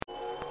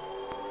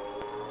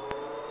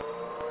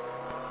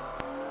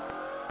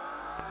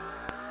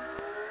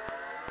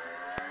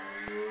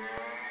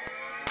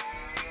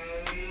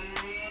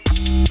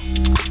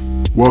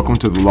Welcome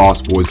to the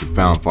Lost Boys of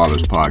Found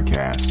Fathers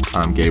podcast.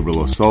 I'm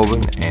Gabriel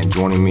O'Sullivan, and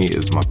joining me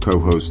is my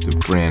co-host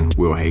and friend,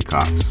 Will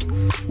Haycox.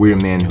 We are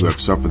men who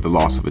have suffered the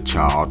loss of a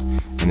child,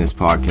 and this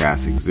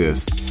podcast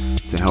exists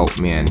to help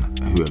men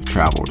who have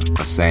traveled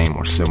a same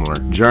or similar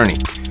journey.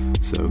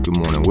 So, good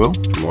morning, Will.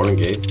 Good morning,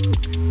 Gabe.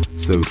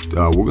 So,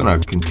 we're going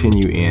to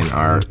continue in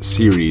our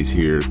series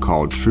here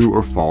called True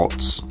or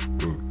False,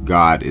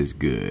 God is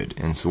Good.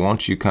 And so why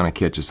don't you kind of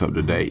catch us up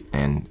to date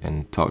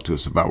and talk to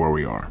us about where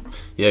we are.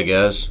 Yeah,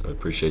 guys, I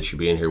appreciate you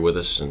being here with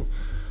us and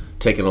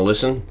taking a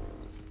listen.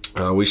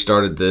 We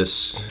started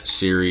this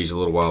series a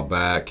little while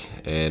back,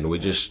 and we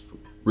just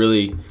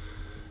really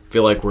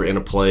feel like we're in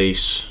a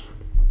place,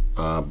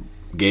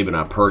 Gabe and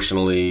I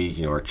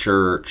personally, our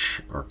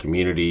church, our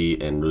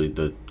community, and really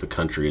the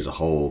country as a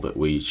whole, that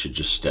we should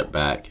just step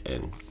back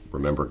and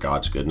remember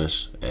God's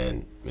goodness.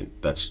 And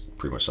that's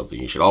pretty much something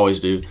you should always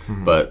do.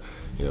 Mm-hmm. But,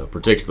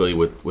 particularly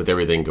with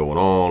everything going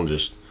on,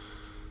 just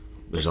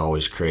there's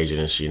always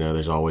craziness,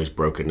 there's always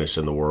brokenness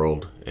in the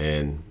world.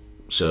 And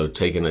so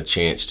taking a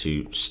chance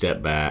to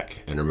step back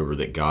and remember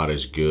that God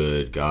is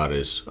good, God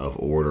is of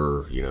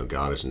order,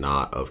 God is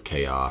not of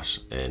chaos,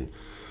 and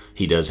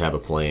He does have a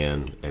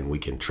plan, and we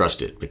can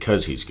trust it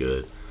because He's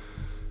good.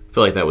 I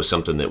feel like that was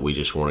something that we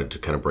just wanted to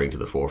kind of bring to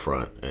the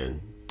forefront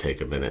and take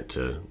a minute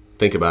to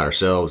think about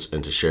ourselves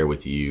and to share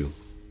with you.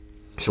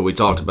 So we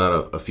talked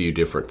about a few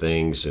different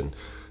things, and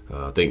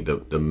I think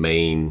the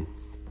main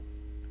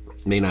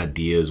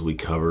ideas we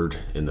covered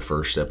in the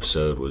first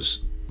episode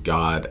was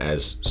God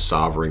as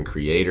sovereign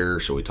creator.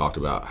 So we talked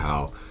about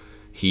how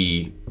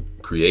He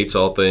creates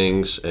all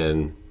things,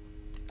 and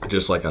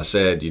just like I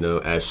said,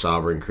 as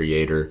sovereign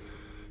creator,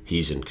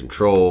 He's in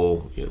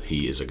control.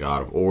 He is a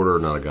God of order,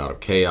 not a God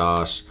of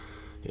chaos.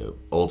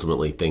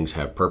 Ultimately, things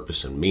have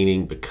purpose and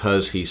meaning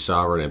because He's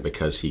sovereign and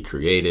because He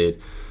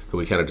created. So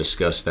we kind of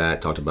discussed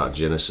that, talked about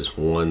Genesis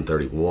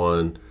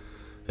 1:31,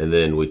 and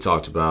then we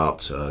talked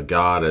about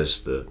God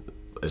as the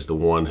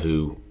one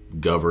who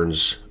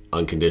governs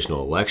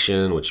unconditional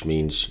election, which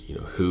means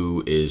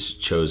who is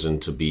chosen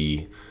to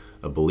be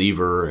a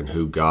believer and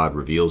who God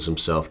reveals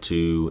Himself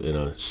to in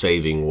a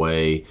saving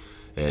way,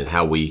 and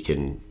how we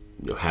can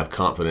have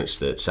confidence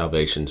that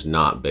salvation's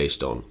not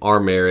based on our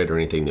merit or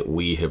anything that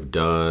we have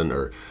done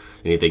or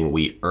anything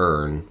we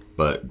earn,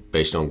 but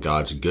based on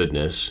God's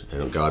goodness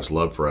and on God's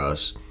love for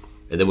us.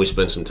 And then we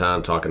spent some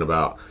time talking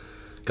about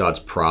God's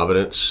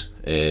providence,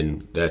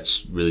 and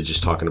that's really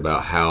just talking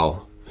about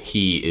how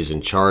He is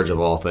in charge of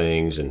all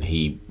things, and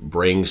He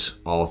brings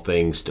all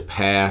things to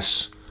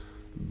pass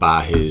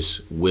by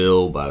His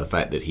will, by the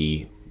fact that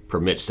He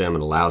permits them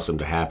and allows them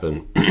to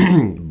happen,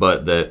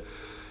 but that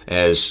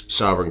as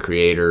sovereign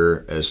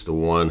creator, as the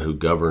one who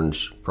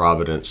governs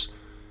providence,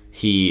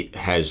 He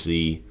has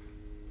the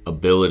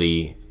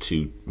ability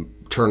to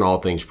turn all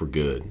things for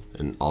good,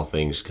 and all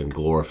things can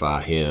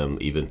glorify Him,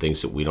 even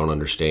things that we don't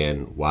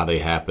understand why they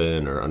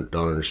happen or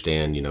don't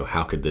understand,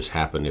 how could this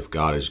happen if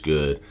God is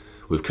good.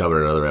 We've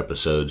covered in other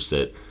episodes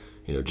that,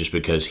 just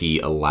because He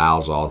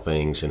allows all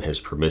things in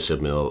His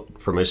permissive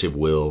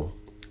will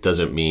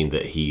doesn't mean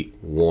that He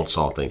wants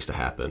all things to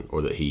happen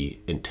or that He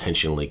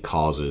intentionally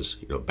causes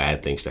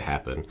bad things to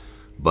happen,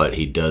 but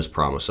He does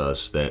promise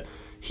us that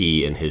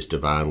He in His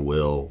divine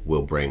will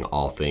bring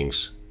all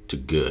things to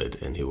good,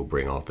 and He will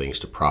bring all things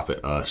to profit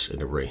us and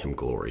to bring Him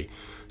glory.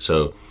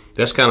 So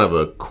that's kind of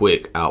a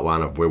quick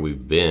outline of where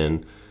we've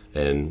been,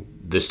 and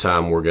this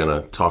time we're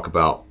going to talk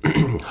about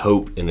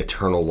hope in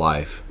eternal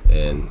life.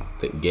 And I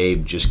think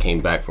Gabe just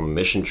came back from a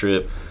mission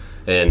trip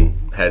and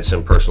had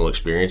some personal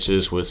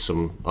experiences with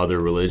some other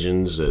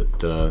religions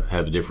that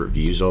have different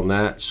views on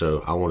that.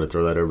 So I want to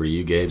throw that over to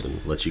you, Gabe,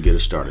 and let you get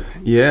us started.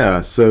 Yeah,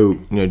 so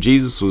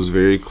Jesus was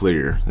very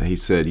clear that He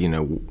said,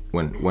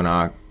 when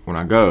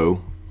I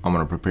go, I'm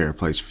going to prepare a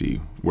place for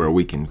you where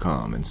we can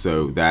come. And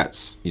so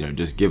that's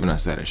just giving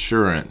us that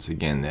assurance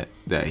again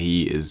that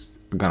He is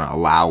going to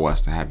allow us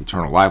to have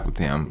eternal life with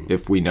Him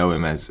if we know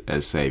Him as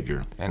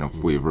Savior, and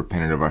if we've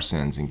repented of our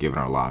sins and given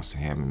our lives to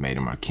Him and made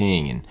Him our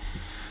King.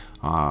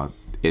 And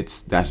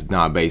that's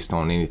not based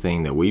on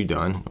anything that we've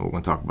done. We're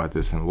going to talk about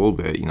this in a little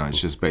bit.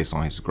 It's just based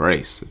on His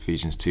grace.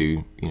 Ephesians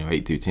 2,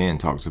 8 through 10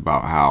 talks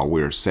about how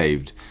we're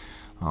saved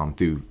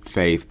through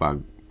faith by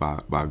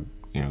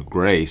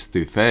grace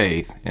through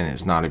faith, and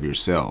it's not of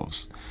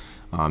yourselves,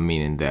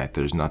 meaning that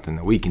there's nothing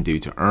that we can do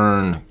to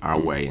earn our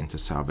way into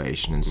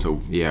salvation. And so,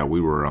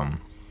 we were,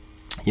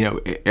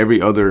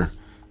 every other,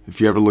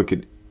 if you ever look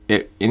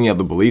at any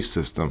other belief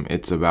system,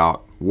 it's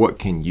about what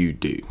can you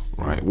do,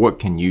 right? What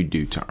can you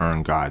do to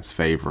earn God's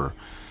favor?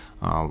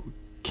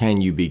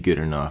 Can you be good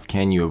enough?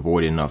 Can you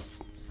avoid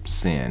enough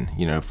sin,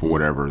 for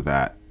whatever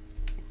that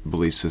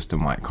belief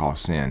system might call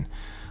sin?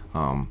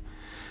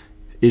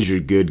 Is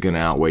your good going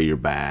to outweigh your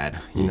bad?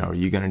 Are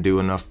you going to do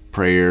enough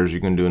prayers?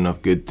 You're going to do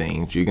enough good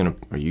things? Are you going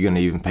to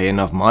even pay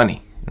enough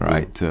money,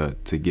 right, to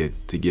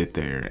get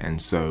there?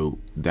 And so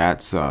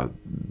that's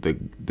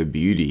the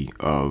beauty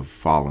of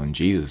following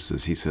Jesus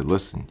is He said,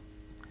 listen,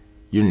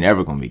 you're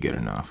never going to be good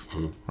enough,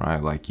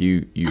 right? Like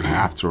you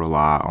have to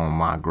rely on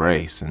my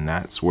grace, and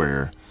that's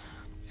where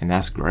And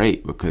that's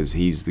great because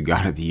he's the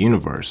God of the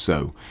universe.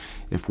 So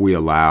if we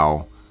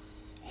allow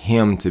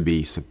him to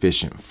be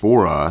sufficient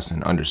for us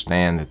and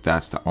understand that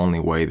that's the only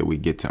way that we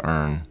get to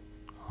earn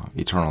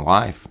eternal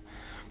life,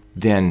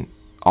 then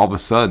all of a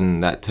sudden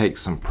that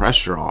takes some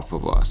pressure off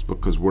of us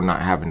because we're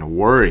not having to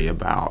worry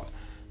about,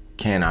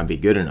 can I be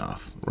good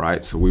enough,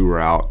 right? So we were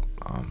out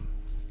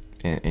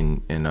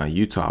in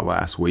Utah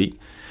last week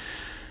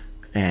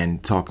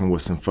and talking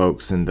with some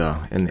folks in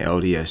the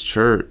LDS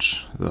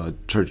church, the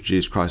Church of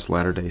Jesus Christ of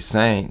Latter-day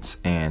Saints,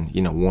 and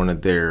one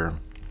of their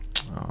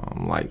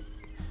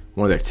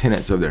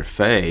tenets of their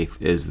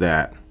faith is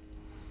that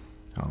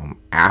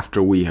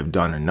after we have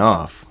done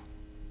enough,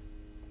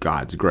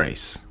 God's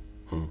grace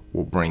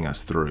will bring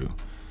us through.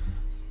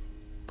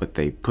 But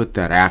they put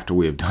that after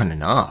we have done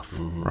enough,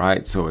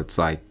 right? So it's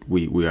like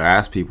we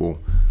ask people,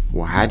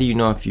 well, how do you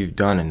know if you've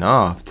done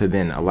enough to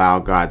then allow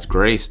God's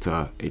grace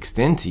to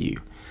extend to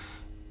you?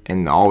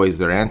 And always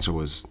their answer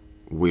was,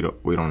 we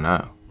don't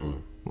know.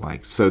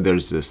 Like, so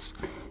there's this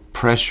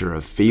pressure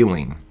of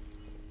feeling,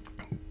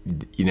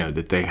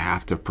 that they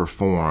have to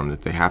perform,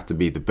 that they have to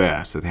be the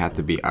best, that they have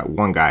to be.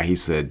 One guy, he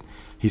said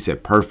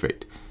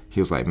perfect. He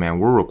was like, man,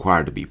 we're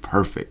required to be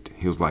perfect.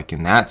 He was like,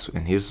 and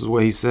this is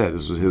what he said.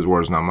 This was his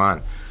words, not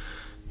mine.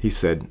 He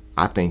said,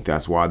 I think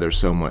that's why there's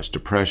so much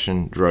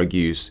depression, drug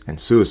use, and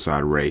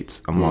suicide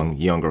rates among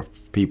younger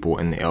people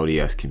in the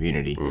LDS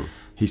community.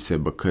 He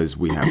said, because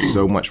we have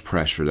so much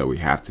pressure that we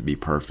have to be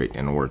perfect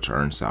in order to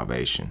earn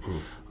salvation.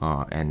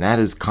 And that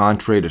is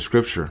contrary to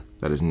Scripture.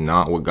 That is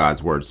not what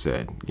God's Word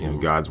said.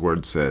 God's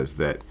Word says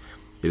that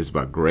it is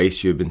by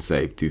grace you have been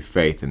saved through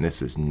faith, and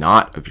this is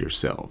not of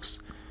yourselves.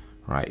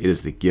 Right? It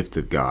is the gift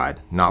of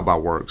God, not by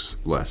works,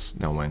 lest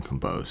no one can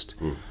boast.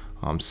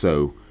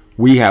 So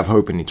we have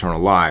hope in eternal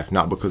life,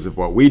 not because of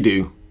what we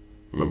do,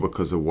 but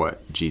because of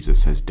what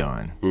Jesus has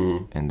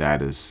done. And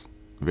that is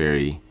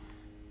very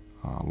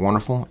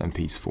wonderful and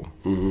peaceful.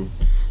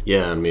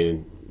 Yeah, I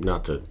mean,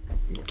 not to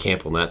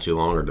camp on that too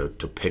long or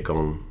to pick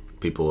on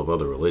people of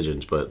other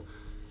religions, but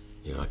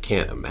I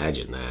can't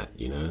imagine that.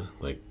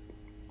 Like,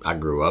 I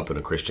grew up in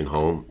a Christian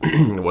home.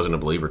 I wasn't a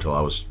believer till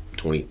I was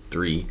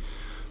 23,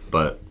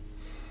 but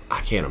I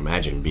can't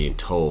imagine being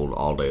told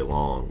all day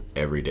long,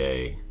 every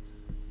day,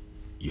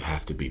 you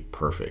have to be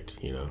perfect,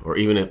 or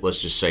even if, let's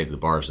just say the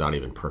bar is not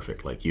even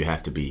perfect, like you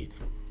have to be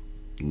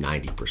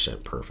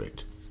 90%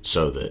 perfect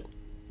so that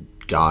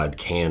God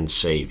can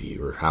save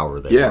you, or however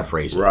they want to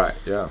phrase it. Right,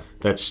 yeah.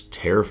 That's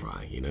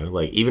terrifying,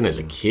 like even as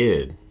a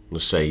kid,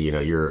 let's say,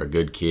 you're a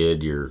good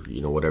kid, you're,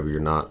 whatever, you're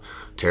not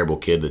a terrible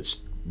kid that's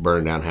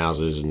burning down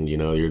houses and,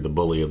 you're the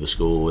bully of the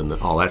school and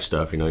all that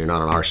stuff, you're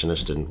not an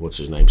arsonist and what's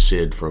his name,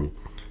 Sid from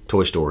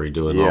Toy Story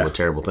doing all the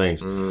terrible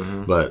things,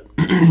 but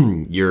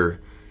you're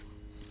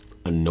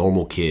a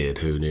normal kid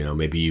who,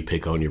 maybe you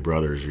pick on your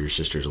brothers or your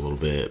sisters a little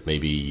bit,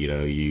 maybe,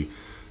 you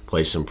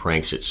play some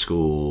pranks at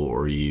school,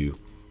 or you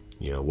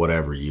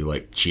whatever, you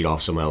like cheat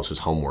off someone else's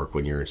homework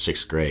when you're in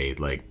 6th grade,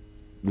 like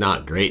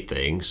not great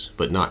things,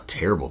 but not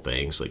terrible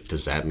things. Like,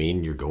 does that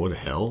mean you're going to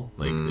hell?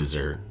 Like, is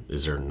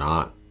there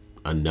not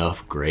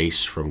enough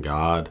grace from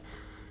God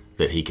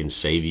that he can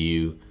save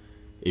you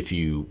if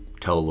you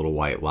tell a little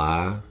white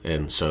lie?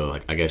 And so,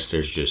 like, I guess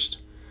there's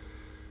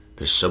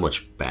so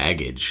much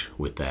baggage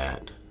with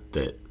that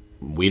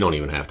we don't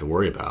even have to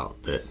worry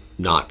about. That,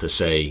 not to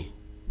say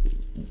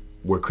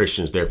we're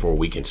Christians, therefore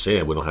we can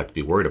sin. We don't have to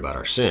be worried about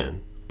our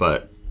sin.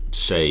 But to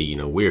say,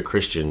 we're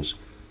Christians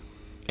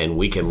and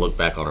we can look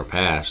back on our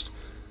past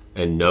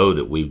and know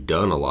that we've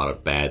done a lot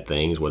of bad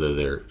things, whether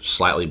they're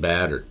slightly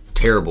bad or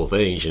terrible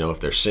things. If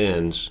they're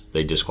sins,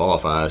 they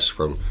disqualify us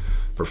from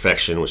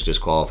perfection, which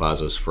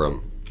disqualifies us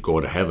from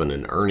going to heaven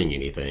and earning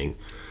anything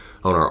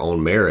on our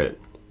own merit.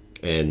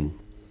 And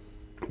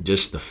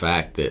just the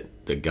fact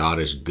that God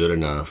is good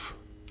enough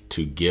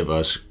to give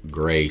us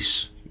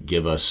grace,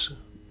 give us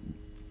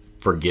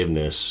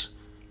forgiveness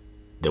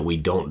that we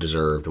don't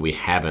deserve, that we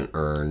haven't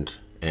earned,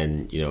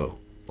 and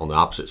on the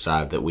opposite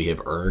side, that we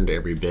have earned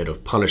every bit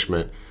of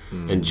punishment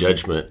and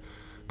judgment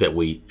that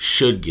we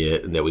should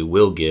get and that we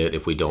will get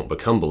if we don't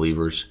become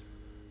believers.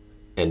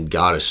 And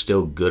God is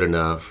still good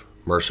enough,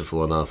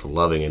 merciful enough, and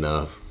loving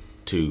enough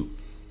to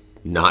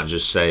not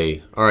just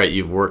say, all right,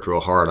 you've worked real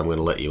hard, I'm going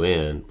to let you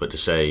in, but to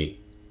say,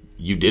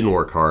 you didn't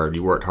work hard,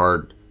 you worked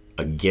hard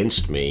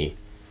against me,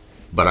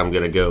 but I'm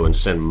going to go and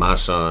send my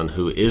son,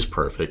 who is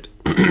perfect,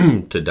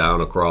 to die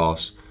on a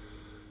cross,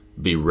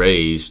 be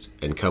raised,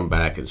 and come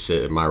back and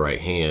sit at my right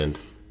hand,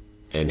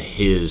 and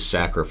his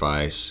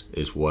sacrifice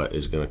is what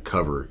is going to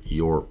cover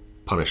your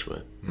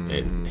punishment.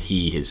 And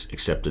he has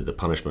accepted the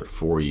punishment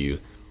for you.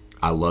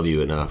 I love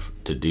you enough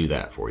to do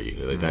that for you.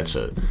 Like, it's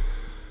a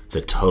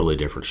totally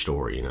different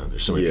story.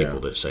 There's so many people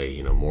that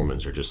say,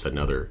 Mormons are just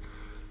another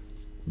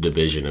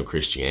division of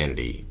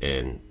Christianity,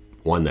 and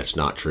one, that's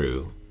not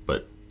true,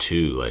 but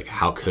two, like,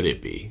 how could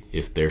it be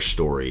if their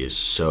story is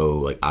so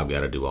like, I've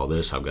got to do all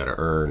this, I've got to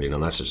earn,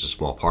 that's just a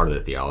small part of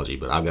their theology,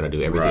 but I've got to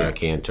do everything I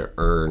can to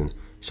earn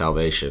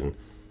salvation,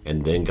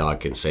 and then God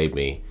can save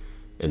me.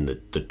 And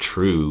the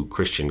true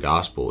Christian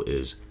gospel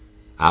is,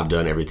 I've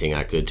done everything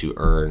I could to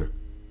earn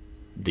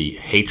the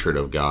hatred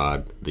of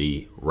God,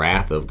 the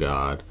wrath of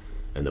God,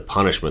 and the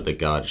punishment that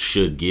God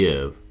should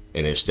give.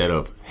 And instead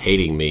of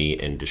hating me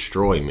and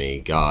destroying me,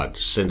 God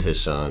sent his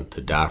son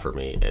to die for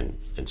me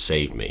and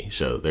save me.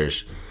 So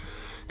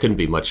couldn't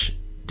be much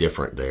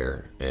different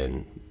there.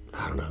 And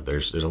I don't know,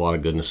 there's a lot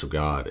of goodness of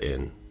God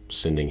in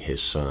sending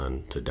his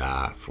son to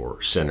die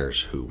for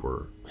sinners who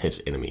were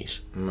his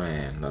enemies.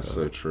 Man, that's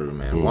so true,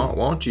 man. Why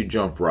don't you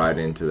jump right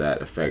into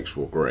that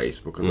effectual grace?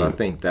 Because I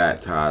think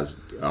that ties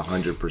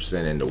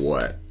 100% into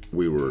what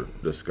we were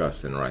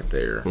discussing right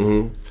there.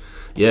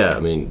 Yeah, I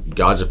mean,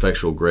 God's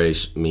effectual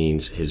grace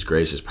means his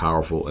grace is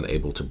powerful and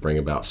able to bring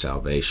about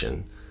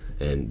salvation.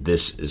 And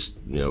this is,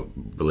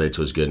 related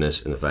to his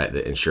goodness and the fact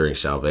that ensuring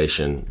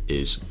salvation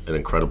is an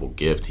incredible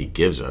gift he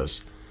gives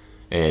us.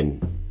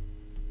 And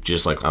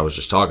just like I was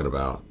just talking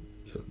about,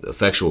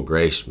 effectual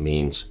grace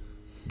means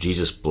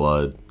Jesus'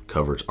 blood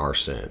covers our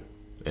sin.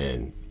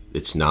 And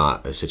it's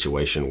not a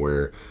situation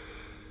where,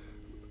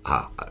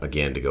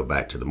 again, to go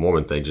back to the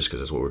Mormon thing, just because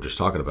that's what we're just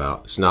talking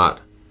about, it's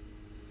not,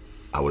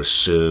 I would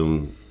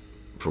assume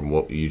from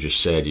what you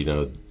just said,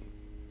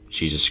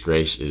 Jesus'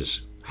 grace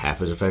is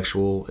half as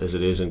effectual as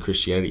it is in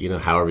Christianity,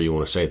 however you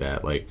want to say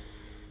that. Like,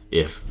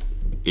 if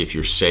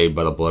you're saved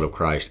by the blood of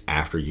Christ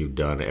after you've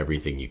done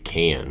everything you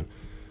can,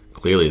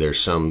 clearly there's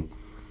some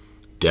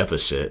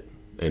deficit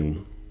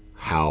in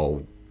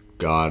how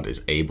God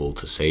is able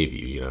to save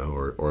you,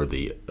 or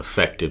the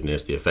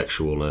effectiveness, the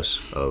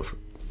effectualness of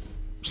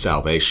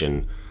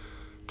salvation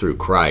through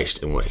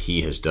Christ and what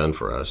he has done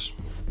for us.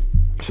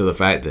 So the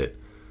fact that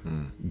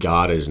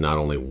God is not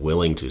only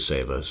willing to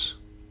save us,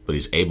 but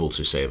he's able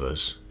to save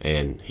us,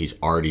 and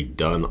he's already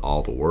done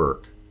all the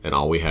work, and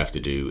all we have to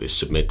do is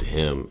submit to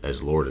him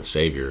as Lord and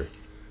Savior.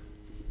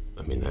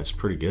 I mean, that's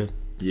pretty good.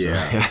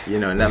 Yeah,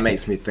 and that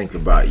makes me think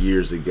about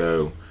years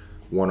ago,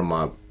 one of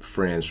my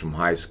friends from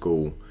high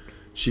school,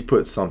 she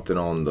put something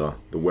on the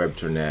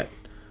webternet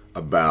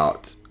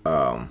about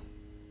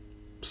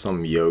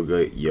some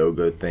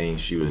yoga thing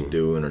she was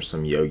doing, or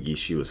some yogi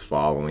she was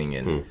following,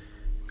 and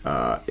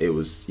it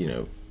was,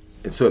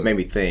 and so it made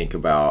me think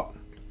about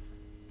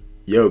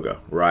yoga,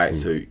 right?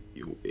 So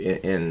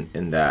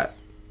in that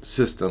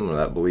system, or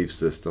that belief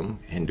system,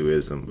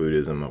 Hinduism,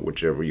 Buddhism,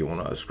 whichever you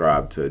want to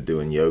ascribe to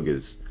doing yoga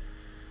is,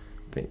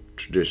 I think,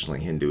 traditionally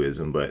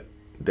Hinduism, but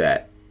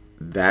that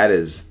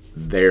is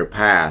their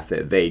path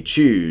that they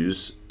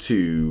choose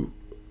to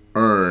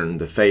earn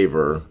the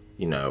favor,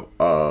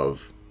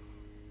 of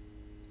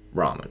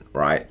Brahman,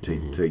 right?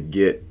 To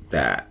get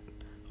that,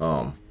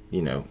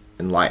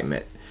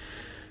 enlightenment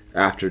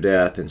after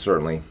death, and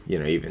certainly,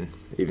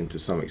 even to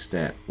some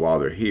extent while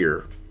they're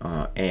here.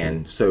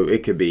 And so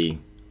it could be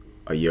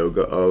a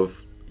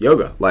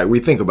yoga, like we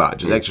think about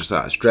just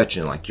exercise,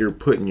 stretching, like you're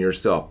putting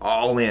yourself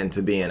all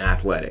into being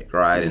athletic,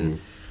 right? And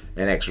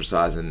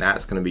exercise, and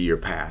that's going to be your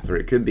path. Or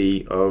it could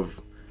be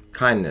of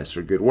kindness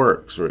or good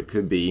works, or it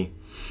could be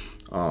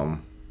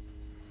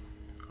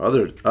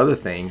other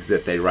things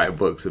that they write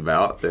books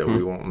about that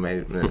we won't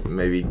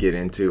maybe get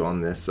into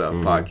on this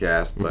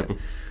podcast. But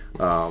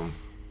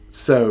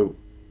so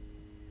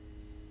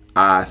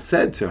I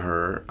said to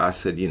her, I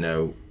said,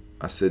 in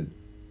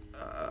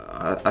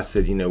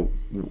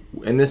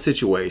this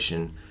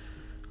situation,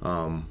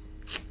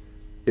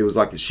 it was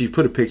like she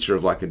put a picture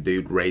of like a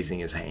dude raising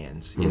his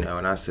hands, and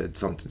I said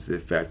something to the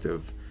effect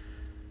of,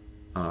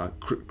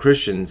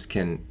 Christians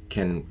can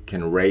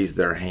raise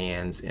their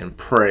hands in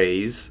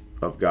praise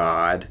of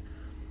God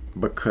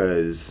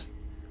because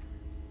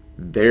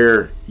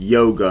their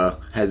yoga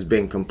has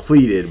been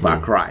completed by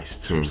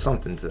Christ, or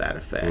something to that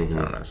effect.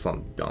 I don't know,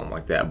 something dumb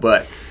like that.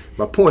 But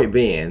my point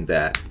being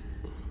that,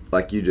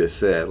 like you just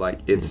said, like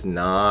it's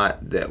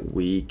not that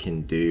we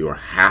can do or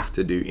have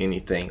to do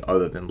anything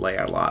other than lay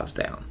our lives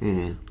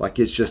down. Like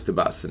it's just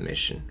about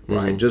submission,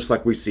 right? Just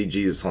like we see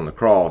Jesus on the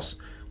cross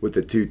with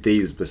the two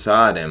thieves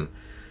beside him,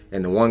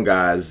 and the one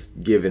guy's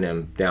giving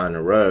him down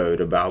the road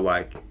about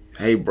like,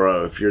 hey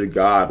bro, if you're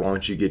God, why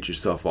don't you get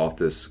yourself off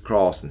this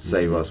cross and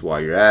save us while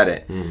you're at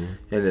it? And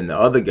then the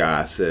other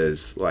guy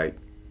says like,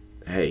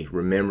 hey,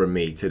 remember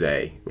me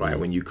today, right,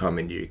 when you come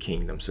into your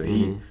kingdom. So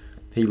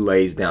he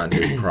lays down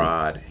his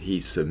pride.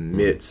 He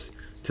submits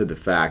to the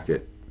fact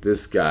that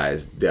this guy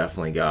is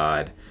definitely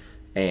God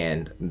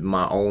and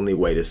my only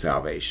way to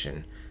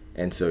salvation.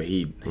 And so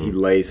he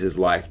lays his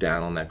life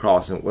down on that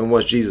cross. And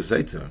what's Jesus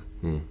say to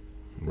him?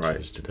 Right.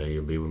 Jesus, today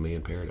you'll be with me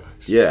in paradise.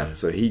 Yeah.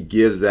 So he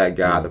gives that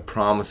guy the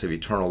promise of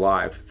eternal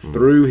life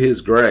through his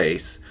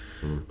grace,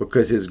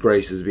 because his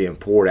grace is being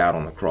poured out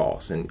on the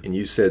cross. And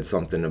you said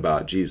something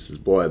about Jesus'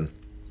 blood.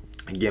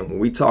 Again, when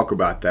we talk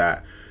about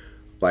that,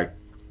 like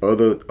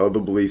other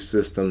belief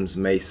systems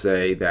may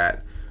say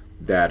that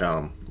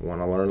when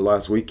I learned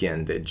last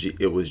weekend that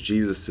it was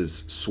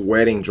Jesus'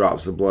 sweating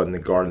drops of blood in the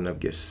Garden of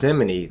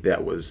Gethsemane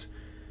that was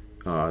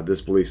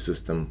this belief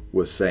system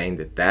was saying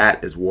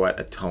that is what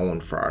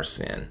atoned for our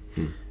sin,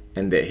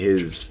 and that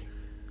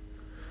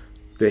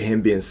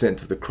him being sent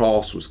to the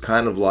cross was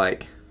kind of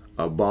like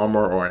a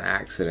bummer or an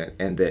accident,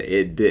 and that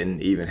it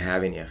didn't even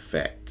have any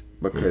effect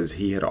because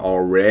he had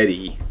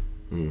already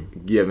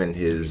given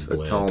his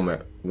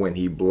atonement when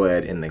he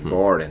bled in the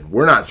garden.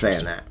 We're not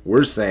saying that.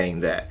 We're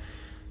saying that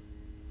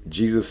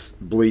Jesus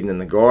bleeding in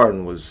the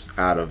garden was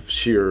out of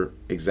sheer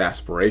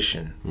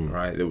exasperation,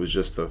 right? It was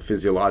just a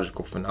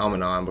physiological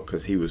phenomenon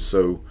because he was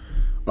so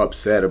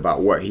upset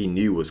about what he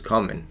knew was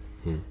coming.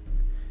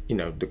 You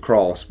know, the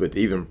cross, but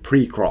even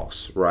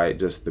pre-cross, right?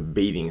 Just the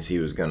beatings he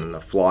was the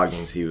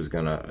floggings he was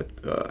gonna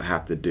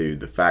have to do,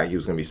 the fact he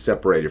was gonna be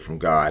separated from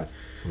God,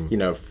 you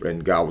know,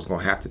 and God was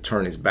gonna have to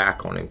turn his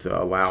back on him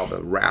to allow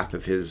the wrath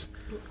of his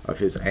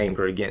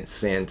anger against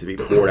sin to be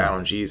poured out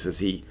on Jesus.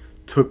 He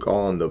took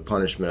on the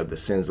punishment of the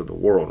sins of the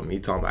world. I mean,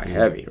 you're talking about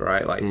heavy,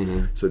 right? Like,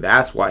 so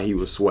that's why he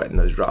was sweating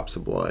those drops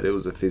of blood. It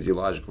was a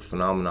physiological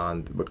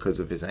phenomenon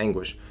because of his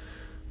anguish.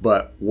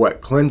 But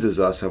what cleanses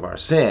us of our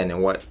sin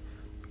and what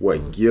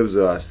gives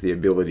us the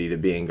ability to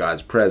be in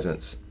God's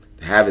presence,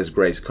 to have his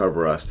grace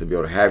cover us, to be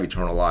able to have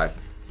eternal life,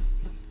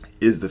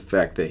 is the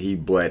fact that he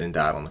bled and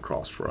died on the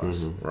cross for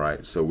us,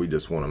 right? So we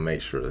just want to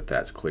make sure that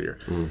that's clear.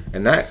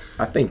 And that,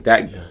 I think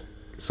that,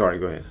 sorry,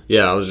 go ahead.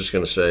 Yeah, I was just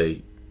going to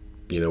say,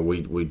 you know,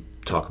 we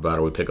talk about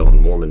it, we pick on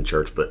the Mormon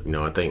church, but, you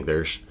know, I think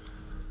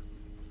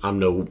I'm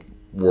no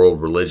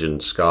world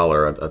religion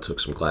scholar. I took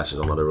some classes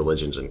on other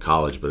religions in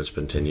college, but it's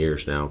been 10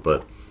 years now,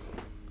 but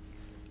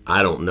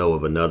I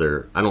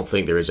don't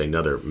think there is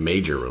another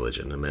major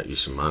religion, I met you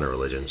some minor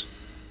religions,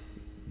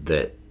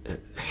 that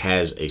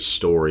has a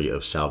story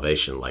of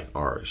salvation like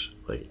ours.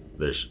 Like,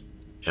 there's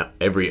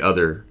every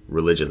other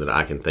religion that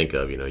I can think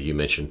of, you know, you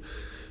mentioned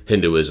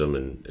Hinduism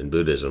and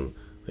Buddhism,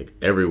 like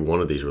every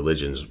one of these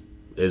religions,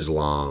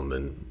 Islam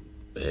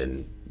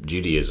and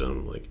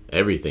Judaism, like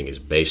everything is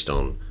based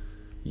on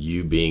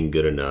you being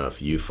good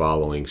enough, you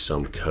following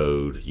some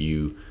code,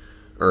 you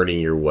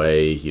earning your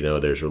way. You know,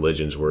 there's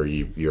religions where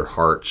your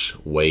heart's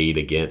weighed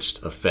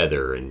against a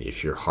feather, and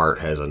if your heart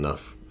has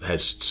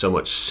so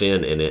much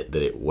sin in it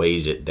that it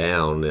weighs it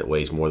down, it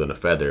weighs more than a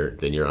feather,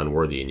 then you're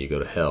unworthy and you go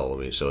to hell. I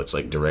mean, so it's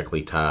like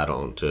directly tied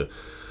on to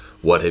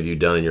what have you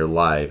done in your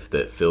life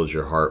that fills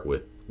your heart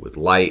with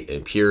light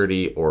and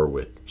purity, or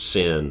with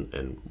sin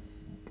and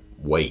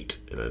weight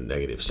in a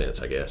negative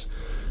sense, I guess.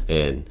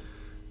 And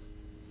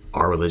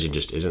our religion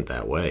just isn't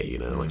that way, you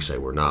know. Like I say,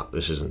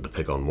 this isn't the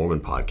Pick on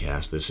Mormon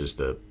podcast. This is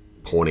the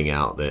pointing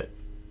out that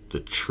the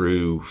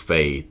true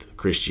faith,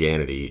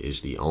 Christianity,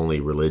 is the only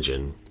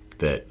religion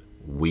that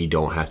we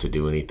don't have to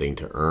do anything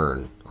to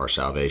earn our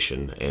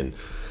salvation. And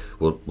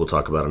we'll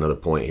talk about another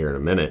point here in a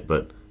minute,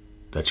 but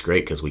that's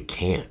great because we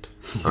can't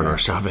earn our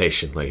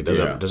salvation. Like, it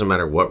doesn't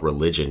matter what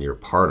religion you're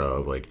part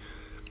of. Like,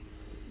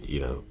 you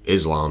know,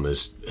 Islam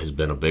has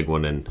been a big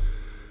one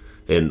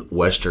in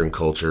Western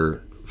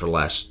culture for the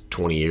last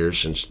 20 years,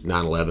 since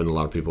 9/11. A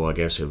lot of people, I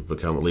guess, have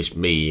become, at least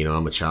me, you know,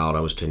 I'm a child.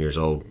 I was 10 years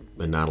old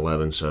in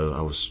 9/11, so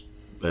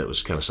that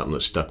was kind of something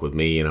that stuck with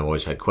me, and I've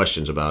always had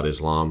questions about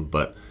Islam.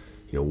 But,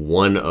 you know,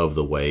 one of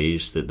the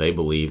ways that they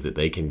believe that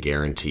they can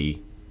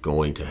guarantee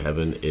going to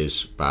heaven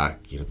is by,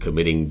 you know,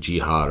 committing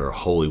jihad, or a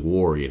holy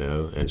war, you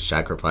know, and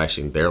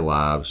sacrificing their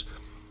lives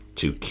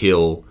to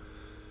kill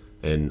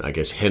and, I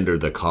guess, hinder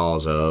the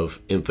cause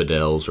of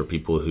infidels, or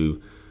people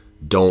who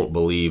don't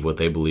believe what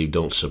they believe,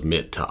 don't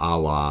submit to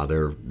Allah,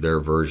 their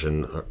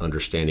version or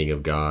understanding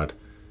of God.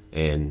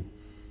 And,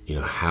 you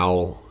know,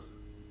 how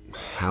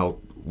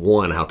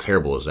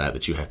terrible is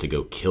that you have to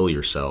go kill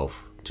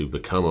yourself to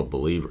become a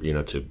believer, you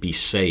know, to be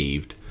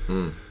saved.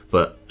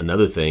 But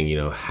another thing, you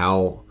know,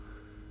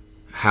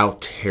 how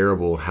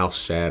terrible, how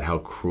sad, how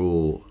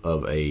cruel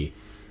of a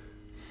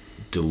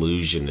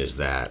delusion is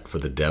that for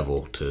the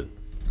devil to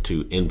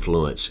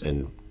influence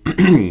and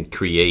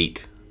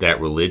create that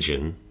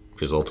religion.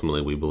 Because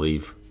ultimately we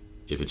believe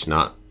if it's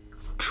not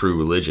true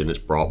religion, it's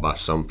brought by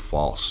some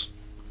false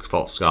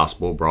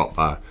gospel, brought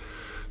by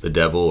the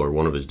devil or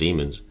one of his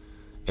demons.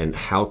 And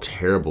how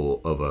terrible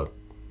of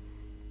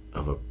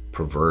a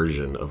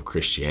perversion of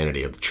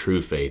Christianity, of the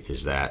true faith,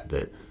 is that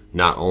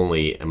not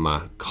only am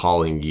I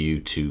calling you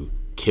to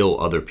kill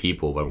other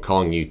people, but I'm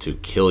calling you to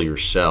kill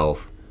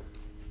yourself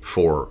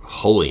for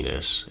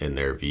holiness in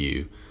their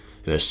view.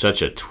 And it's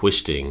such a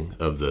twisting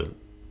of the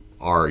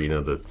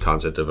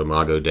concept of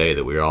Imago Dei,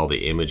 that we're all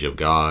the image of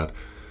God,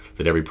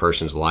 that every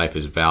person's life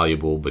is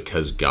valuable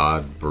because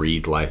God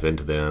breathed life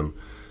into them,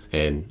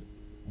 and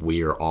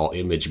we are all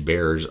image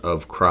bearers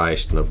of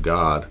Christ and of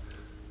God.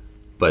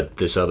 But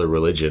this other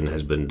religion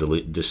has been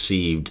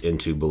deceived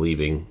into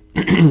believing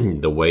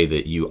the way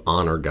that you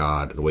honor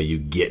God, the way you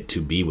get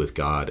to be with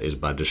God, is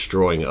by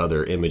destroying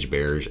other image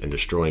bearers and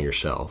destroying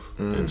yourself.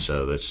 And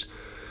so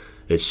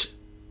it's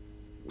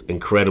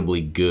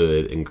incredibly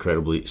good,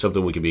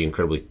 something we can be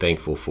incredibly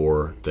thankful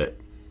for, that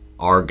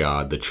our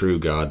God, the true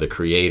God, the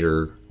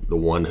Creator, the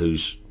one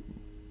who's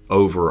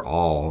over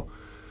all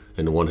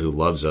and the one who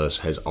loves us,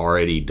 has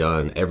already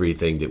done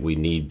everything that we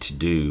need to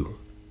do,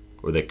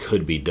 or that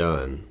could be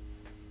done,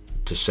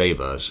 to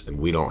save us. And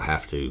we don't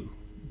have to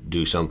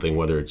do something,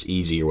 whether it's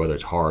easy or whether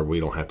it's hard. We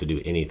don't have to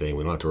do anything.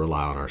 We don't have to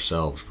rely on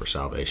ourselves for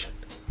salvation.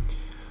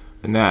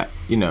 And that,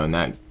 you know, and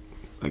that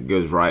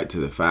goes right to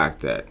the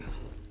fact that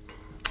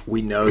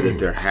we know that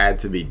there had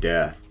to be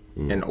death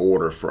in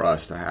order for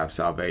us to have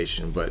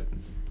salvation, but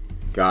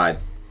God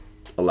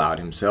allowed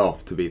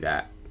himself to be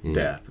that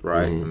death,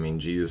 right? I mean,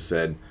 Jesus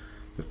said,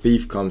 the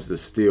thief comes to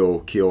steal,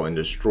 kill, and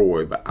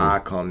destroy, but I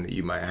come that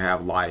you might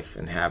have life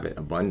and have it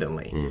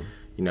abundantly.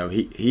 You know,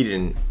 he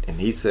didn't, and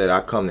he said,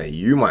 I come that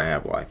you might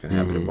have life and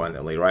have it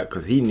abundantly, right?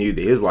 Because he knew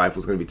that his life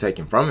was going to be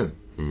taken from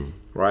him,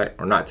 right?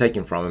 Or not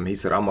taken from him. He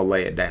said, I'm going to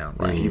lay it down,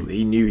 right?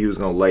 He knew he was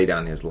going to lay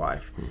down his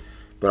life.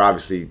 But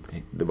obviously,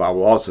 the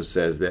Bible also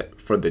says that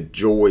for the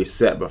joy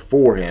set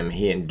before him,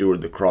 he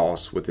endured the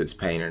cross with its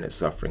pain and its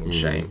suffering and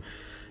shame.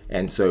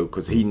 And so,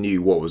 because he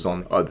knew what was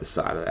on the other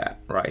side of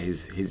that, right?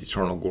 His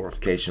eternal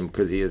glorification,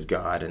 because he is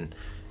God. And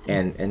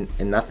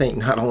I think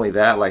not only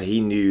that, like,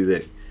 he knew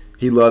that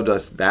he loved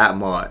us that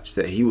much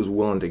that he was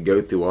willing to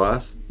go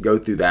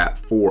through that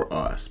for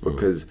us,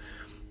 because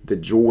the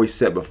joy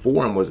set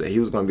before him was that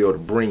he was going to be able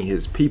to bring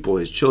his people,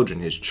 his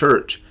children, his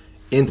church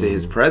into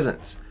his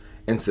presence.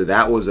 And so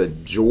that was a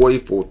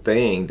joyful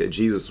thing that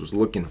Jesus was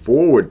looking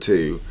forward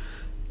to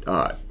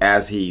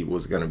as he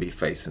was going to be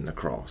facing the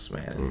cross,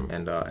 man.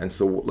 And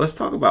so let's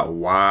talk about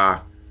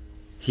why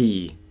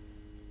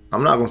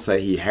I'm not going to say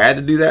he had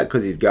to do that,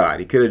 because he's God.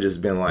 He could have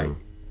just been like,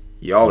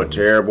 y'all are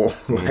terrible.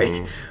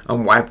 Like,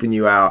 I'm wiping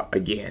you out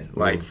again.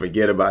 Like,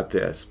 forget about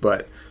this.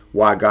 But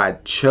why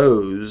God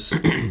chose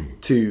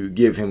to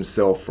give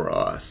himself for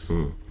us.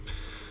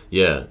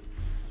 Yeah.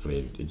 I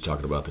mean, you're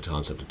talking about the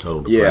concept of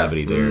total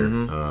depravity there.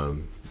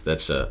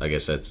 That's I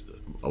guess that's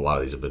a lot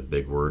of these have been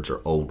big words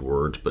or old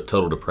words, but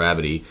total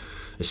depravity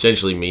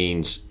essentially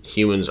means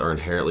humans are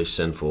inherently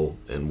sinful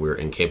and we're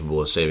incapable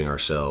of saving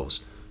ourselves.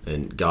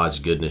 And God's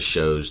goodness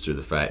shows through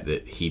the fact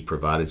that he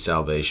provided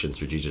salvation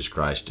through Jesus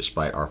Christ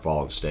despite our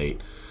fallen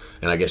state.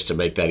 And I guess to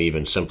make that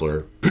even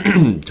simpler,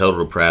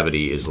 total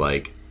depravity is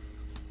like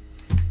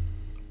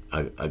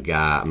a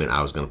guy. I mean,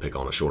 I was going to pick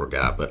on a shorter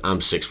guy, but I'm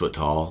 6 foot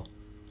tall.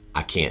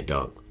 I can't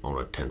dunk on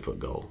a 10-foot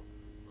goal.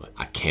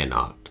 I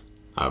cannot.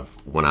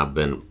 When I've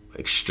been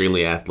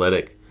extremely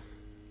athletic,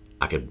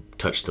 I could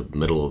touch the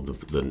middle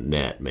of the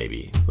net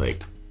maybe.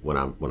 Like when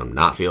I'm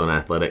not feeling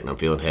athletic and I'm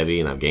feeling heavy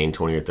and I've gained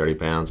 20 or 30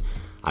 pounds,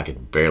 I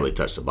could barely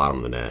touch the bottom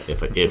of the net,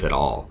 if at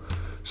all.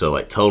 So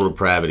like total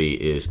depravity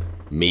is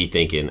me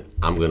thinking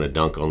I'm going to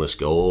dunk on this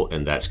goal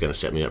and that's going to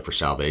set me up for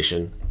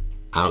salvation.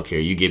 I don't care.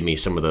 You give me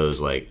some of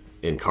those, like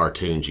in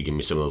cartoons, you give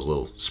me some of those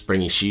little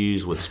springy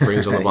shoes with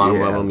springs on the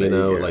bottom of them, you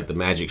know, like the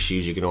magic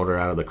shoes you can order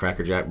out of the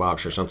Cracker Jack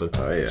box or something.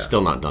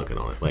 Still not dunking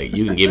on it. Like,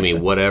 you can give me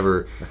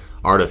whatever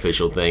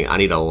artificial thing. I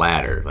need a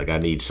ladder. Like, I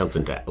need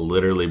something to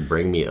literally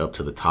bring me up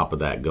to the top of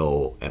that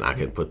goal and I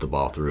can put the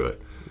ball through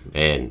it.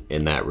 And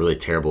in that really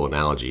terrible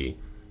analogy,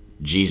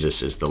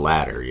 Jesus is the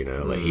ladder, you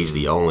know, like he's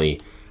the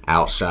only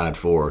outside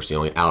force, the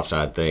only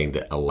outside thing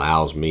that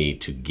allows me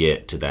to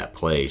get to that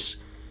place.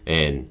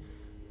 And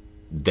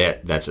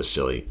that's a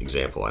silly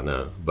example, I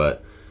know,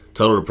 but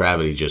total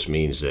depravity just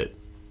means that,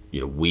 you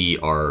know, we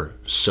are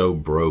so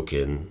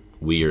broken,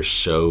 we are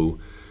so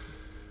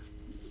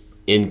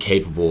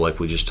incapable, like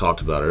we just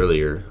talked about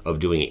earlier, of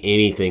doing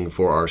anything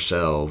for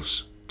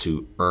ourselves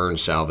to earn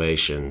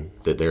salvation,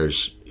 that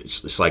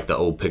it's like the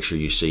old picture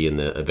you see in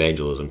the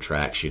evangelism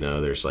tracts, you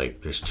know,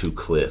 there's two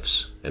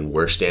cliffs and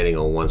we're standing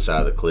on one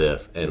side of the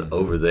cliff and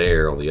over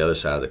there on the other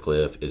side of the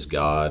cliff is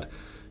God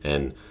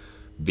and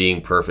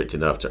being perfect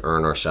enough to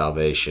earn our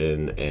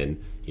salvation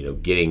and, you know,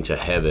 getting to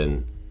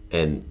heaven.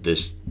 And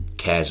this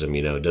chasm,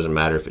 you know, it doesn't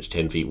matter if it's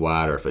 10 feet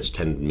wide or if it's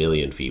 10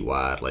 million feet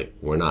wide. Like,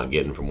 we're not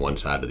getting from one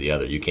side to the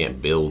other. You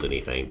can't build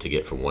anything to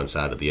get from one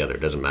side to the other.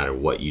 It doesn't matter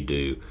what you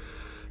do,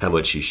 how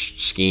much you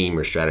scheme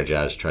or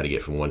strategize to try to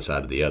get from one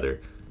side to the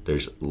other.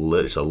 It's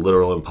a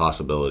literal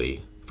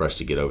impossibility for us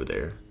to get over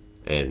there.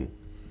 And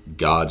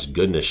God's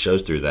goodness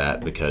shows through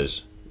that,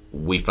 because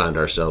we find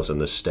ourselves in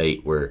this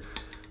state where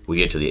we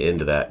get to the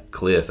end of that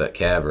cliff, that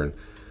cavern,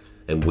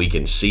 and we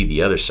can see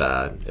the other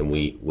side, and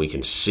we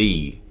can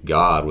see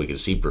God, we can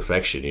see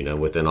perfection. You know,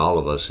 within all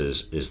of us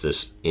is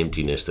this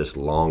emptiness, this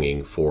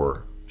longing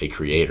for a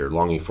creator,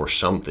 longing for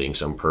something,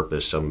 some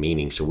purpose, some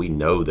meaning. So we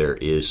know there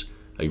is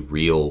a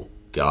real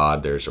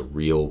God, there's a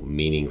real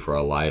meaning for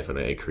our life and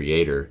a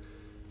creator,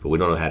 but we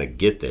don't know how to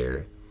get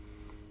there.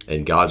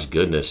 And God's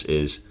goodness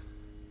is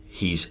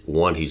He's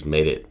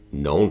made it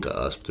known to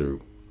us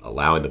through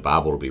allowing the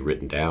Bible to be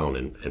written down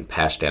and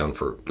passed down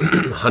for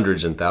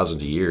hundreds and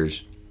thousands of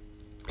years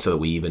so that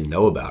we even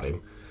know about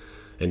him.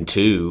 And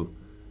two,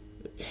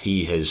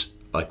 he has,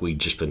 like we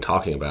just been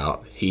talking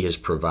about, he has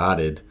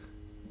provided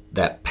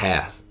that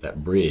path,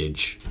 that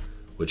bridge,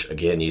 which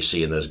again you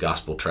see in those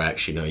gospel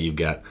tracts. You know, you've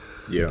got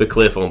the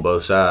cliff on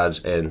both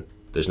sides and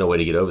there's no way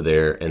to get over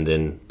there, and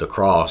then the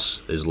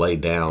cross is laid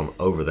down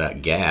over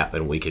that gap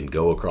and we can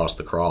go across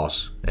the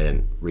cross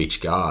and reach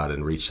God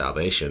and reach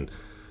salvation.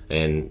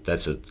 And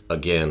that's,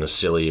 again, a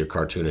silly or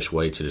cartoonish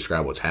way to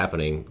describe what's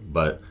happening.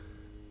 But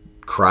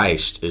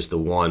Christ is the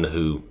one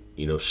who,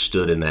 you know,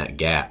 stood in that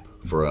gap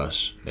for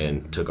us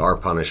and took our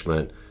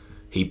punishment.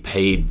 He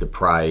paid the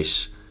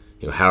price,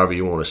 you know, however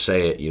you want to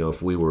say it. You know,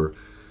 if we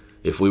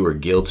were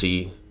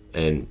guilty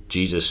and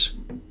Jesus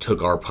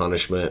took our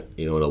punishment,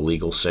 in a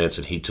legal sense,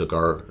 and he took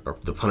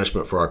the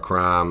punishment for our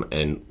crime,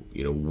 and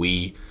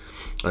we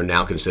are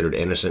now considered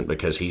innocent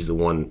because he's the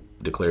one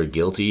declared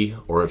guilty.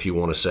 Or if you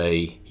want to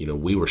say,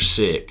 we were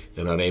sick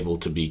and unable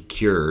to be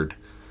cured,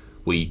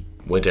 we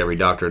went to every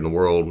doctor in the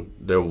world,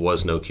 there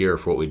was no cure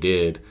for what we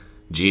did.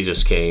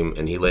 Jesus came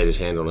and he laid his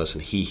hand on us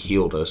and he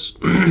healed us,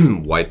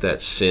 wiped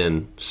that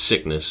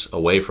sickness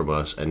away from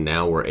us, and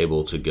now we're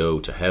able to go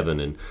to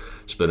heaven and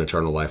spend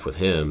eternal life with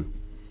him.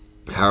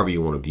 However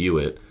you want to view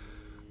it,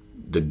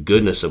 the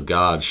goodness of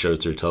God shows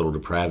through total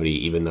depravity,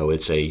 even though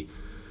it's a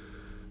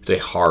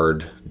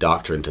hard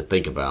doctrine to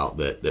think about,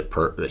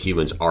 that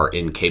humans are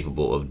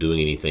incapable of doing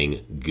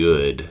anything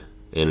good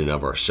in and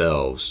of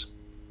ourselves.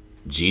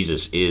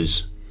 Jesus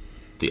is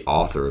the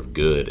author of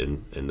good,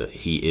 and that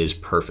he is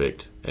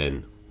perfect,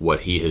 and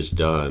what he has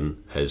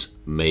done has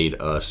made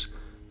us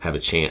have a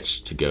chance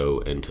to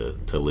go and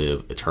to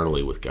live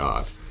eternally with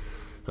God.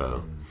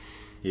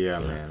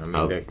 Man.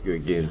 I mean,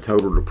 again,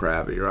 total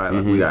depravity, right?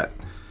 Like we got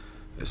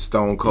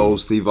Stone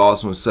Cold Steve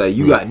Austin would say,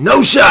 "You got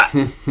no shot,"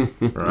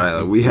 right?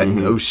 Like we had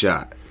no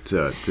shot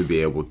to be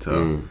able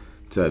to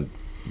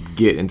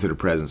get into the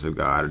presence of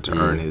God or to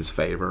earn his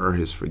favor or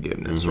his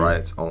forgiveness, right?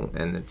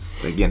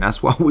 It's again,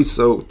 that's why we're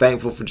so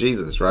thankful for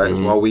Jesus, right?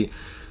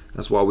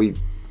 That's why we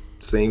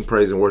sing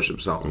praise and worship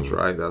songs,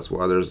 right? That's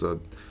why there's a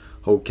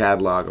whole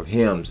catalog of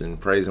hymns and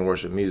praise and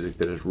worship music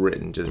that is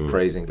written just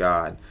praising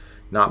God,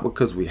 not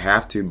because we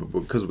have to,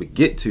 but because we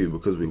get to,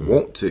 because we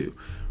want to,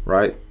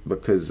 right?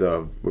 Because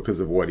of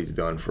what he's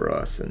done for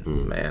us.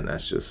 And man,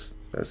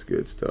 that's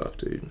good stuff,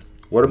 dude.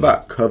 What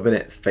about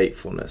covenant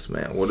faithfulness,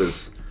 man? What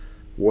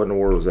in the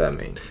world does that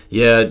mean?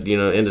 Yeah,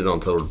 ended on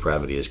total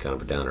depravity is kind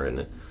of a downer, isn't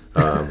it?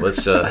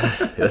 Let's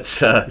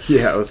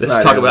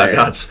talk about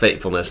God's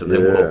faithfulness, and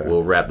then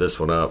we'll wrap this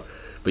one up.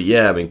 But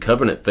yeah, I mean,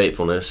 covenant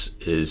faithfulness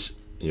is,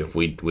 if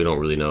we don't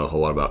really know a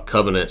whole lot about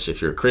covenants.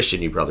 If you're a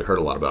Christian, you probably heard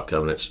a lot about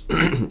covenants.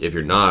 If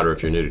you're not, or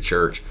if you're new to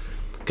church,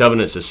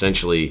 covenant's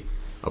essentially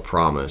a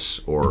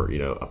promise, or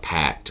a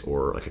pact,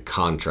 or like a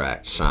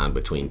contract signed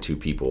between two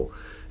people.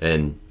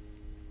 And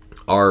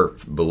our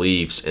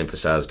beliefs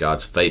emphasize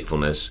God's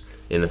faithfulness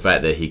in the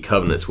fact that he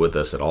covenants with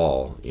us at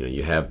all.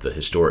 You have the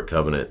historic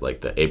covenant,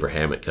 like the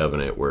Abrahamic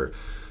covenant, where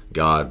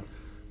God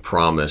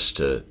promised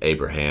to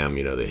Abraham,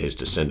 that his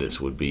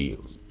descendants would be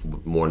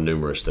more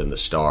numerous than the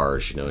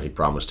stars. He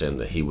promised him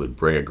that he would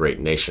bring a great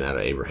nation out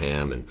of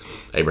Abraham, and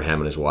Abraham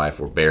and his wife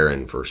were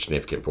barren for a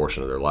significant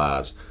portion of their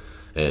lives.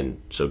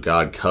 And so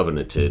God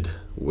covenanted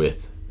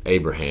with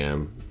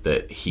Abraham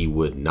that he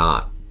would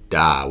not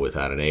die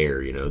without an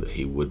heir, that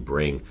he would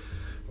bring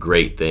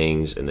great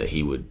things, and that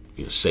he would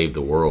save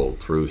the world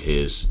through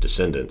his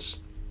descendants.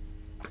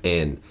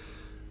 And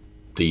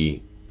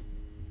the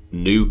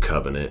new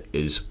covenant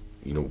is,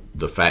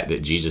 the fact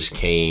that Jesus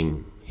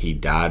came, he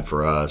died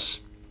for us.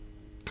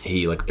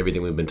 He, like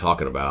everything we've been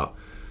talking about,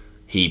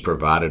 he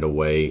provided a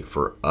way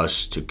for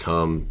us to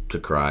come to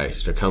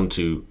Christ, to come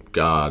to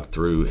God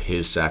through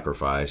his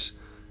sacrifice.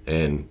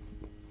 And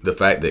the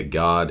fact that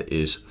God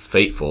is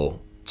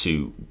faithful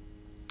to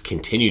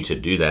continue to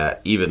do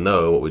that, even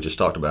though what we just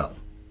talked about,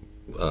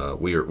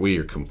 we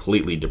are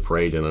completely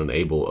depraved and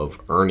unable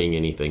of earning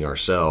anything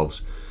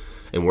ourselves,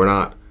 and we're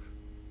not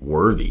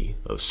worthy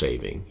of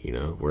saving.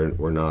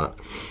 We're not.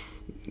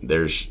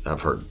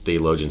 I've heard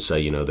theologians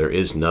say, there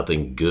is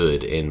nothing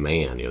good in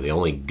man. The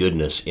only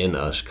goodness in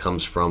us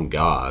comes from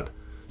God.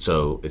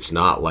 So it's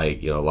not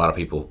like, a lot of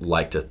people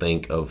like to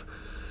think of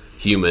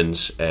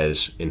humans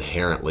as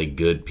inherently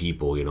good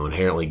people,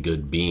 inherently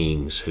good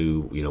beings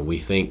who, we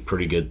think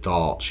pretty good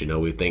thoughts,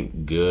 we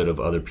think good of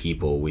other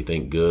people, we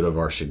think good of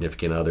our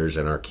significant others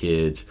and our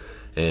kids,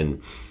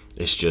 and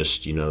it's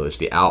just, it's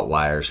the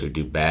outliers who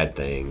do bad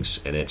things,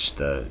 and it's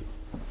the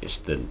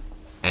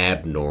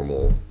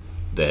abnormal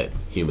that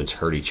humans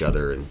hurt each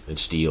other and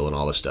steal and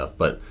all this stuff.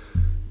 But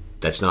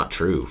that's not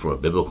true from a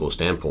biblical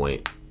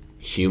standpoint.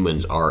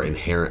 Humans are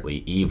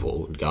inherently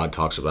evil. God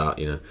talks about,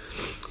 I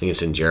think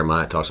it's in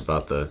Jeremiah, it talks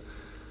about the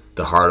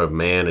heart of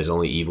man is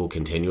only evil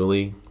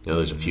continually.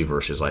 There's a few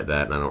verses like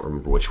that, and I don't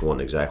remember which one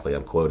exactly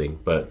I'm quoting,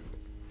 but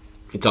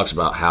it talks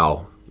about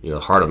how, the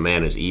heart of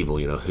man is evil.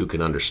 Who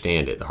can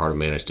understand it? The heart of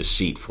man is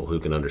deceitful. Who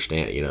can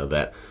understand it?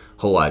 That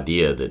whole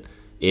idea that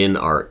in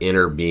our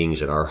inner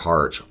beings, in our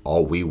hearts,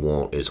 all we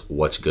want is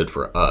what's good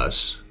for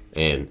us.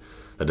 And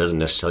that doesn't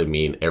necessarily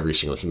mean every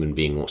single human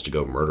being wants to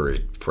go murder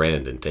his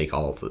friend and take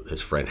all that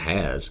his friend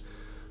has,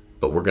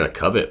 but we're going to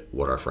covet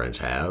what our friends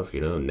have.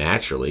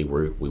 Naturally,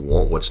 we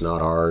want what's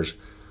not ours.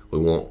 We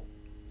want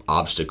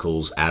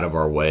obstacles out of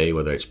our way,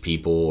 whether it's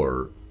people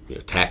or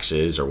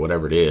taxes or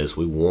whatever it is.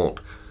 We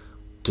want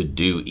to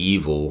do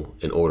evil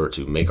in order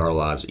to make our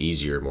lives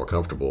easier and more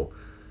comfortable.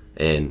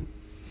 And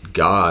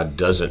God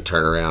doesn't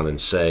turn around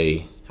and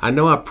say, I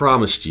know I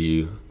promised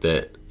you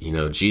that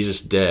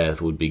Jesus'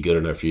 death would be good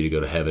enough for you to go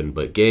to heaven,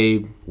 but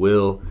Gabe,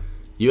 Will,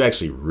 you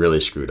actually really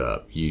screwed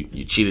up. You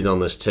cheated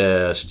on this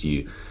test.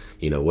 You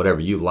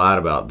whatever, you lied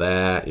about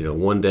that.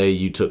 One day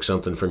you took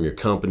something from your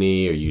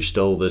company, or you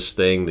stole this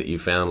thing that you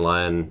found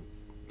lying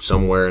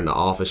somewhere in the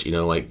office,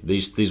 like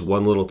these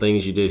one little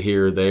things you did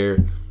here or there,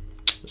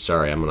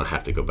 sorry, I'm gonna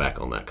have to go back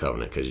on that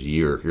covenant because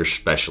you're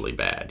especially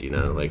bad,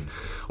 like,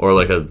 or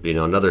like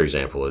another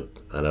example.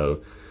 I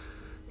know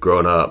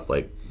growing up,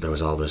 like there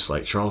was all this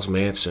like Charles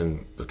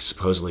Manson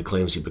supposedly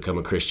claims he become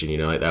a Christian.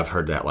 Like I've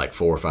heard that like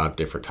 4 or 5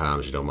 different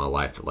times. In my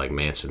life that like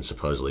Manson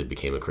supposedly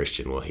became a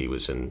Christian while he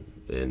was in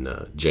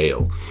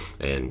jail,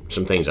 and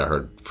some things I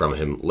heard from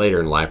him later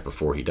in life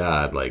before he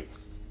died, like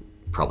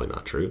probably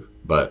not true.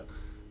 But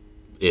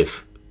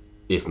if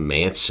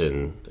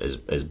Manson,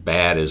 as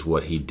bad as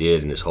what he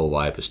did in his whole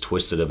life, as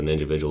twisted of an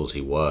individual as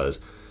he was,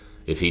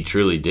 if he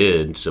truly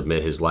did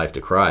submit his life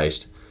to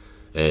Christ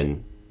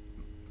and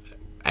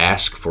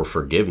ask for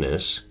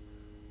forgiveness,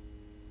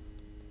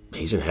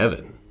 he's in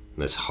heaven.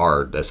 And that's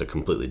hard. That's a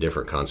completely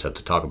different concept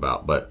to talk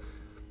about. But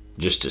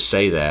just to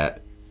say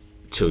that,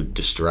 to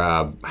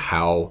describe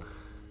how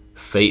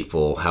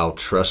faithful, how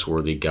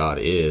trustworthy God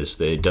is,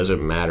 that it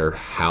doesn't matter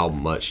how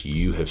much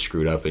you have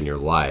screwed up in your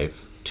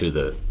life to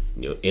the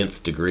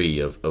nth degree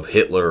of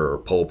Hitler or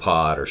Pol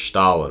Pot or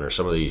Stalin or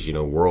some of these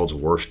world's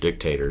worst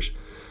dictators.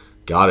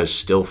 God is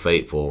still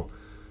faithful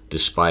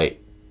despite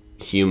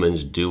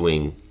humans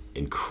doing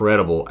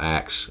incredible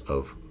acts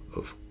of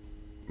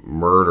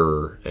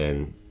murder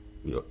and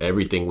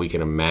everything we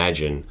can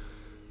imagine.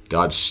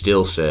 God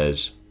still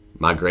says,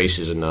 my grace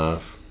is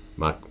enough,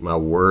 my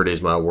word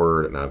is my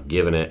word, and I've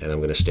given it and I'm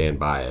going to stand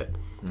by it.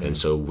 And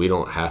so we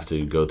don't have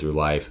to go through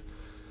life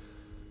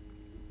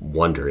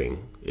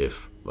wondering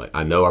if, like,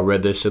 I know I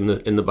read this in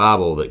the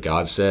Bible that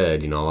God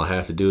said, all I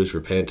have to do is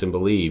repent and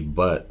believe,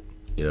 but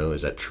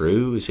is that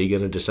true? Is he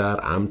going to decide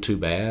I'm too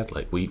bad?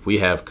 Like we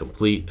have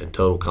complete and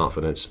total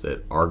confidence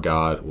that our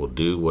God will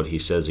do what he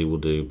says he will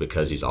do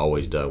because he's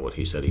always done what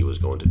he said he was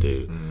going to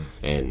do.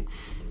 And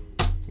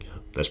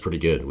that's pretty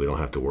good. We don't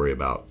have to worry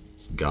about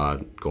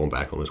God going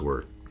back on his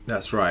word.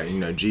 That's right.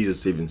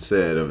 Jesus even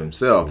said of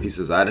himself, he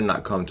says, I did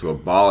not come to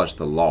abolish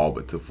the law,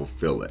 but to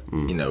fulfill it.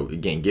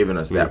 Again, giving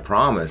us that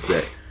promise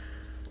that,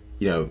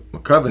 a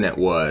covenant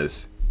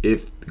was,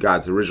 if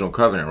God's original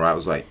covenant, right,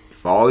 was like,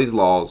 for all these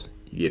laws,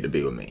 you get to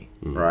be with me,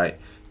 right?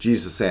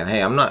 Jesus is saying,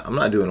 hey, I'm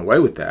not doing away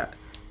with that.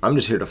 I'm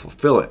just here to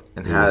fulfill it.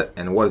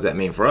 And what does that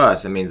mean for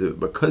us? It means that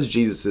because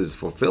Jesus is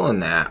fulfilling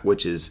that,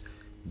 which is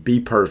be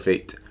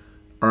perfect,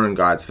 earn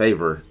God's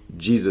favor.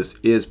 Jesus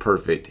is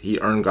perfect. He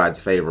earned God's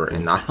favor.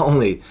 And not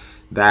only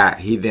that,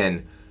 he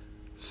then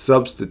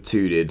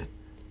substituted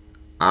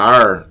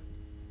our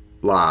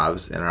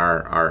lives and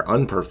our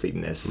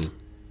unperfectness.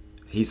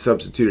 He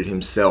substituted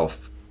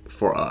himself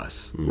for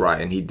us, right?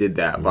 And he did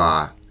that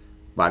by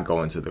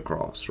going to the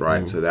cross,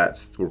 right? So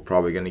we're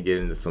probably going to get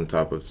into some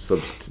type of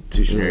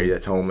substitutionary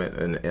atonement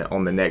and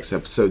on the next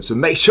episode. So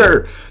make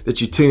sure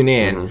that you tune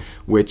in.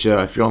 Which,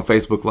 if you're on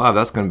Facebook Live,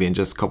 that's going to be in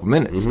just a couple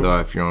minutes.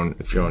 If you're on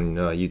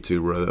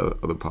YouTube or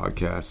other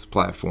podcast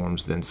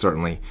platforms, then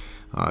certainly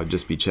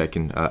just be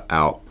checking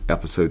out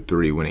episode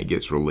 3 when it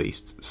gets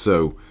released.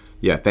 So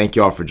yeah, thank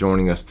you all for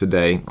joining us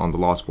today on the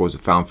Lost Boys of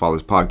Found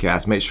Fathers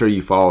podcast. Make sure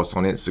you follow us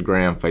on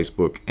Instagram,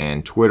 Facebook,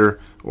 and Twitter,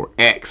 or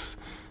X,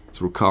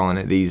 as we're calling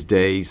it these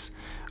days.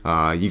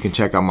 You can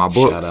check out my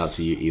books. Shout out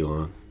to you,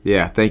 Elon.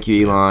 Yeah, thank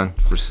you, Elon,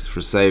 for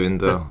saving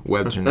the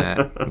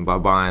Webternet and by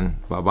buying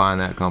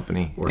that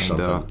company or and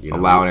something,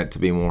 allowing it to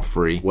be more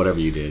free. Whatever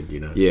you did,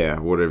 Yeah,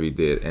 whatever you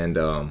did, and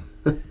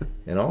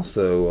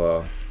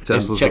also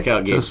Tesla's. And check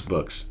out Gabe's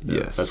books.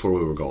 Yes, that's where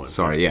we were going.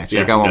 Sorry,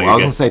 check out my. I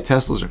was gonna say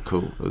Teslas are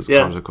cool. Those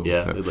cars are cool.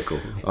 Yeah, they look cool.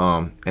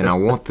 And I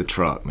want the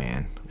truck,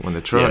 man. When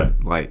the truck,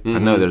 I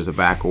know there's a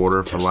back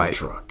order for Tesla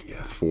truck.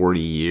 40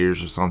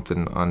 years or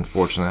something.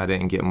 Unfortunately, I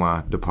didn't get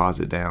my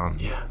deposit down.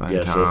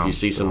 So if you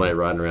see somebody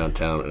riding around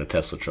town in a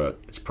Tesla truck,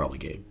 it's probably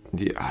Gabe.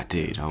 Yeah, I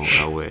did.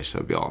 I wish.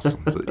 That'd be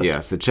awesome.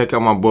 But so check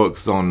out my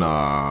books on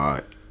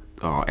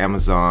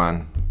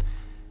Amazon.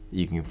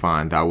 You can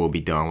find "Thou Will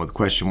Be Done" with a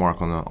question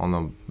mark on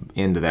the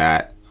end of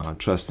that.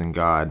 Trusting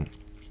God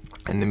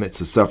in the midst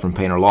of suffering,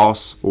 pain, or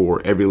loss,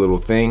 or Every Little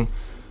Thing.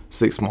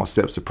 6 Small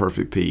Steps to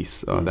Perfect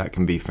Peace. That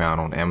can be found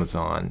on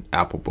Amazon,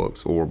 Apple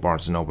Books, or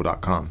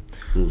BarnesandNoble.com.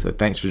 So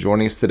thanks for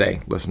joining us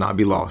today. Let's not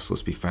be lost.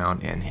 Let's be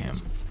found in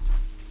Him.